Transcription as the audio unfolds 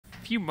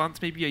few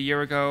months, maybe a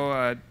year ago,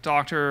 a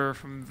doctor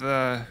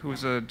who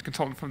was a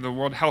consultant from the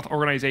World Health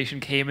Organization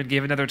came and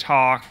gave another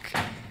talk.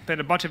 But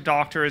a bunch of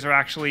doctors are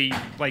actually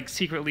like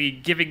secretly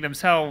giving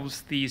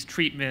themselves these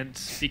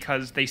treatments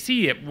because they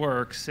see it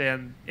works.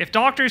 And if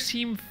doctors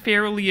seem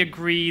fairly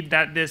agreed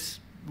that this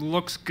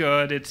looks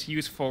good, it's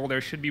useful, there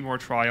should be more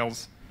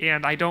trials.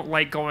 And I don't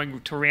like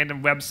going to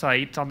random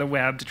websites on the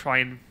web to try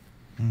and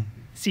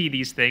see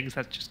these things.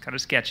 That's just kind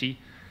of sketchy.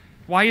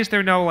 Why is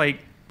there no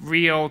like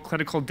real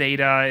clinical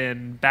data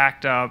and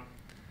backed up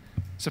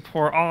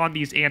support on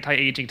these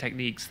anti-aging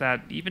techniques that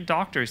even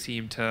doctors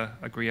seem to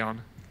agree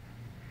on?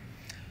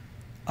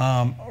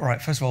 All right,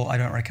 first of all, I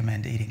don't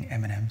recommend eating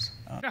M&Ms.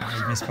 I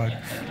misspoke.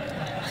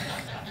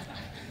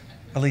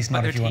 At least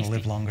not if you want to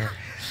live longer.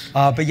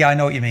 But yeah, I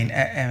know what you mean,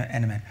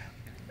 NMN.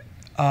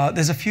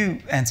 There's a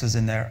few answers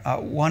in there.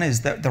 One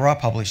is that there are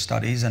published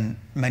studies, and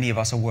many of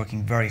us are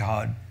working very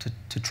hard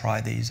to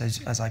try these,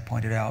 as I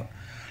pointed out.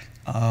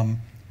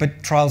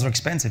 But trials are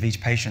expensive.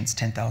 Each patient's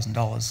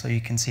 $10,000, so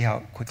you can see how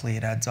quickly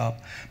it adds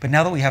up. But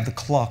now that we have the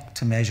clock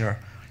to measure,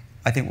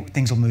 I think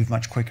things will move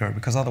much quicker,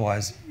 because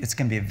otherwise it's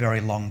going to be a very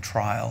long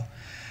trial.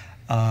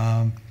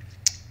 There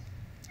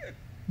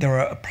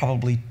are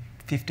probably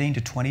 15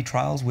 to 20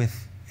 trials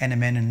with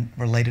NMN and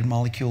related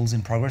molecules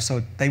in progress,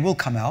 so they will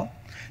come out.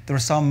 There are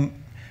some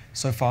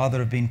so far that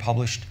have been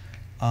published.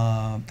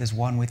 There's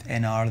one with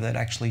NR that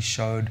actually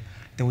showed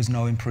there was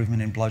no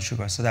improvement in blood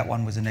sugar, so that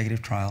one was a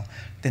negative trial.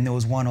 Then there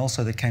was one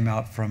also that came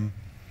out from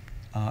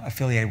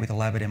affiliated with a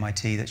lab at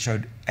MIT that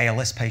showed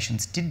ALS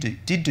patients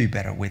did do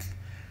better with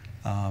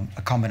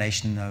a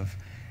combination of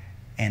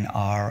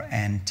NR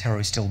and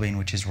pterostilbene,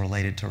 which is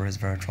related to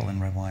resveratrol and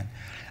red wine.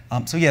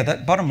 So yeah,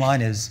 that bottom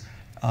line is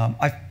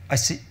I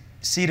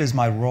see it as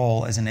my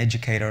role as an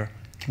educator,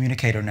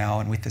 communicator now,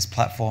 and with this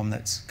platform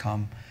that's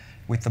come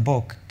with the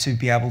book, to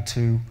be able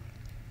to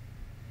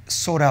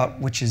sort out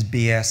which is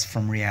BS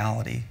from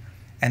reality.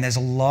 And there's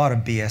a lot of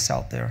BS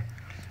out there,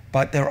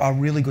 but there are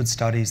really good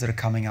studies that are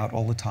coming out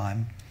all the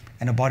time,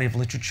 and a body of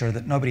literature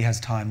that nobody has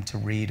time to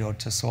read or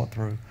to sort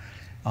through.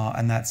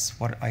 And that's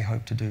what I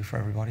hope to do for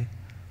everybody.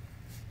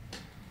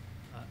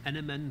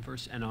 NMN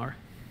versus NR?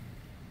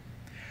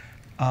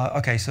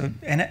 Okay, so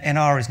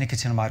NR is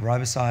nicotinamide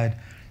riboside,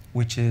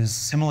 which is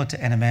similar to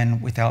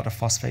NMN without a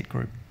phosphate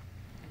group.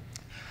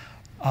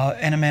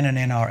 NMN and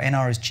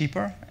NR is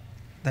cheaper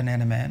than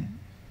NMN.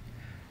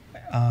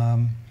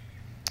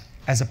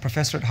 As a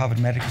professor at Harvard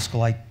Medical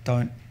School, I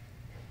don't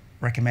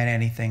recommend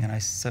anything, and I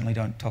certainly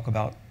don't talk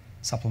about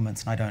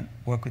supplements, and I don't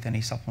work with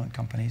any supplement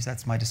companies.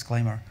 That's my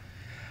disclaimer.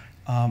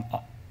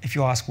 If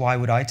you ask why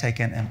would I take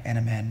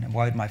NMN and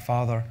why would my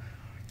father,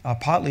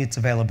 partly it's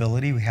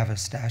availability. We have a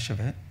stash of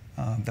it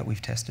that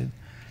we've tested,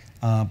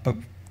 but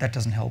that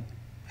doesn't help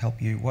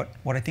you.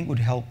 What I think would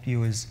help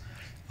you is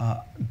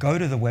go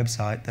to the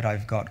website that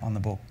I've got on the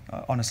book.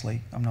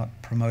 Honestly, I'm not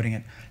promoting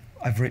it.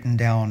 I've written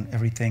down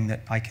everything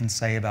that I can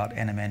say about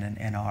NMN and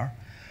NR.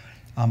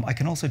 I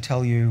can also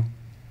tell you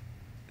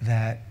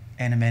that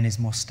NMN is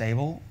more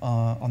stable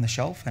on the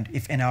shelf, and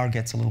if NR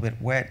gets a little bit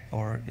wet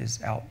or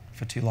is out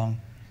for too long,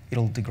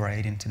 it'll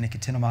degrade into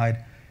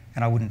nicotinamide,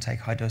 and I wouldn't take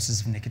high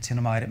doses of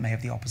nicotinamide. It may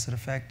have the opposite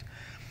effect.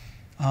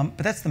 But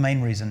that's the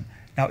main reason.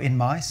 Now, in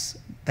mice,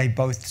 they've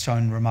both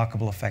shown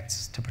remarkable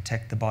effects to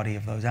protect the body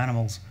of those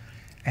animals,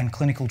 and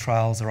clinical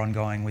trials are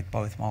ongoing with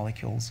both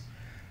molecules.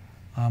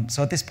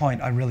 So at this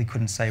point, I really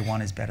couldn't say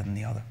one is better than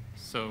the other.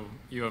 So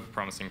you have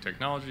promising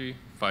technology.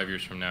 5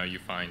 years from now, you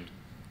find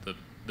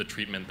the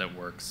treatment that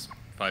works.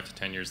 5 to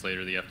 10 years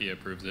later, the FDA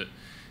approves it.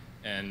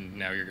 And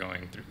now you're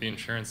going through the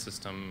insurance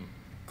system.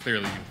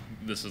 Clearly,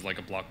 this is like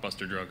a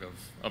blockbuster drug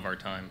of our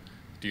time.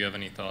 Do you have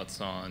any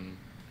thoughts on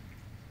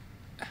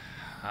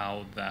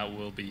how that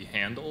will be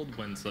handled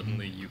when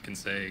suddenly you can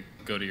say,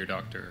 go to your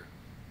doctor,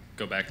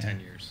 go back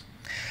 10 years?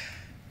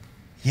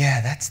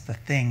 Yeah, that's the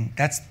thing.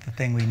 That's the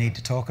thing we need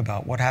to talk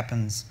about. What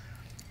happens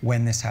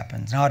when this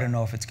happens? Now, I don't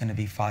know if it's going to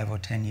be 5 or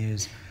 10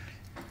 years.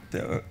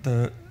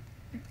 The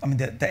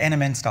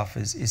NMN stuff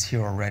is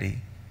here already.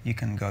 You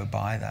can go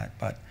buy that.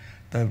 But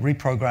the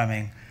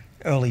reprogramming,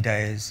 early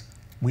days,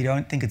 we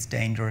don't think it's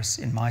dangerous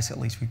in mice, at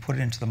least. We put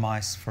it into the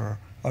mice for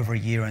over a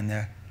year, and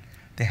they're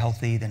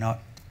healthy. They're not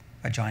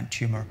a giant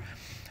tumor.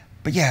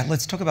 But yeah,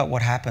 let's talk about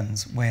what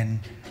happens when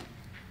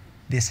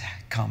this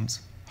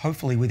comes,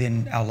 hopefully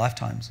within our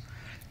lifetimes.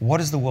 What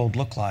does the world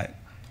look like?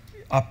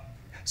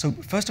 So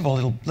first of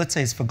all, let's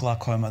say it's for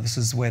glaucoma. This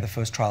is where the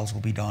first trials will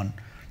be done.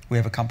 We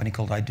have a company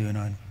called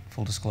Adenine,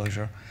 full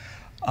disclosure.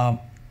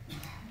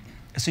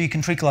 So you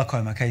can treat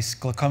glaucoma. Okay,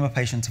 glaucoma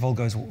patients, if all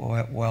goes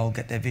well,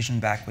 get their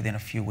vision back within a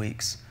few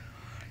weeks.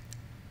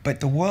 But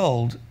the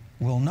world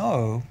will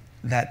know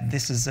that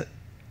this is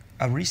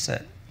a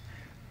reset.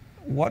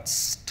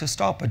 What's to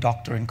stop a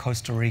doctor in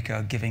Costa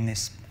Rica giving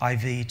this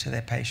IV to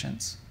their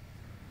patients?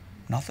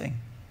 Nothing.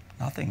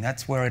 Nothing.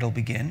 That's where it'll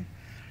begin.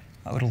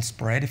 It'll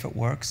spread if it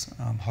works.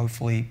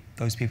 Hopefully,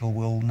 those people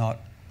will not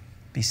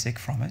be sick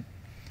from it.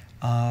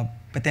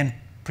 But then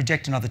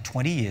project another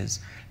 20 years.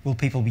 Will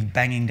people be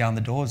banging down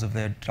the doors of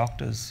their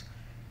doctors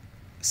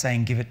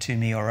saying give it to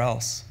me or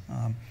else.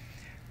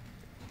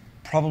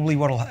 Probably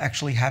what will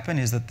actually happen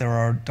is that there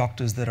are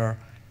doctors that are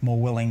more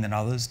willing than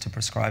others to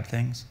prescribe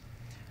things.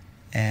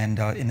 And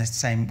in the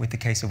same with the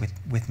case of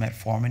with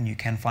metformin, you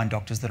can find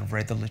doctors that have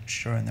read the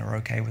literature and they're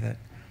okay with it.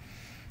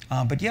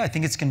 But yeah, I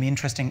think it's going to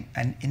be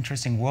an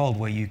interesting world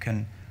where you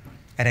can,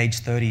 at age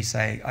 30,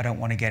 say, I don't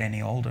want to get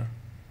any older.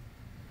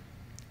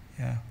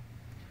 Yeah,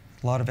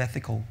 a lot of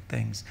ethical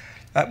things.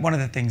 One of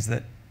the things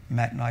that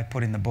Matt and I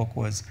put in the book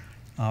was,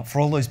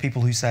 for all those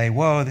people who say,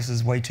 whoa, this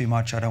is way too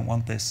much, I don't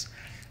want this,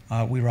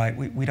 we write,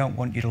 we don't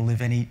want you to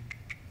live any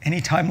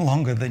time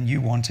longer than you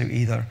want to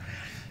either.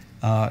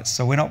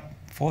 So we're not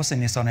forcing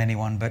this on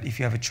anyone, but if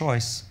you have a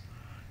choice,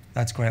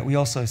 that's great. We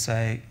also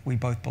say, we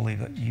both believe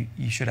that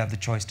you should have the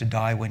choice to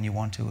die when you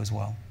want to as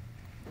well.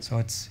 So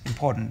it's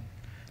important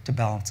to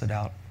balance it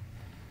out.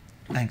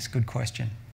 Thanks, good question.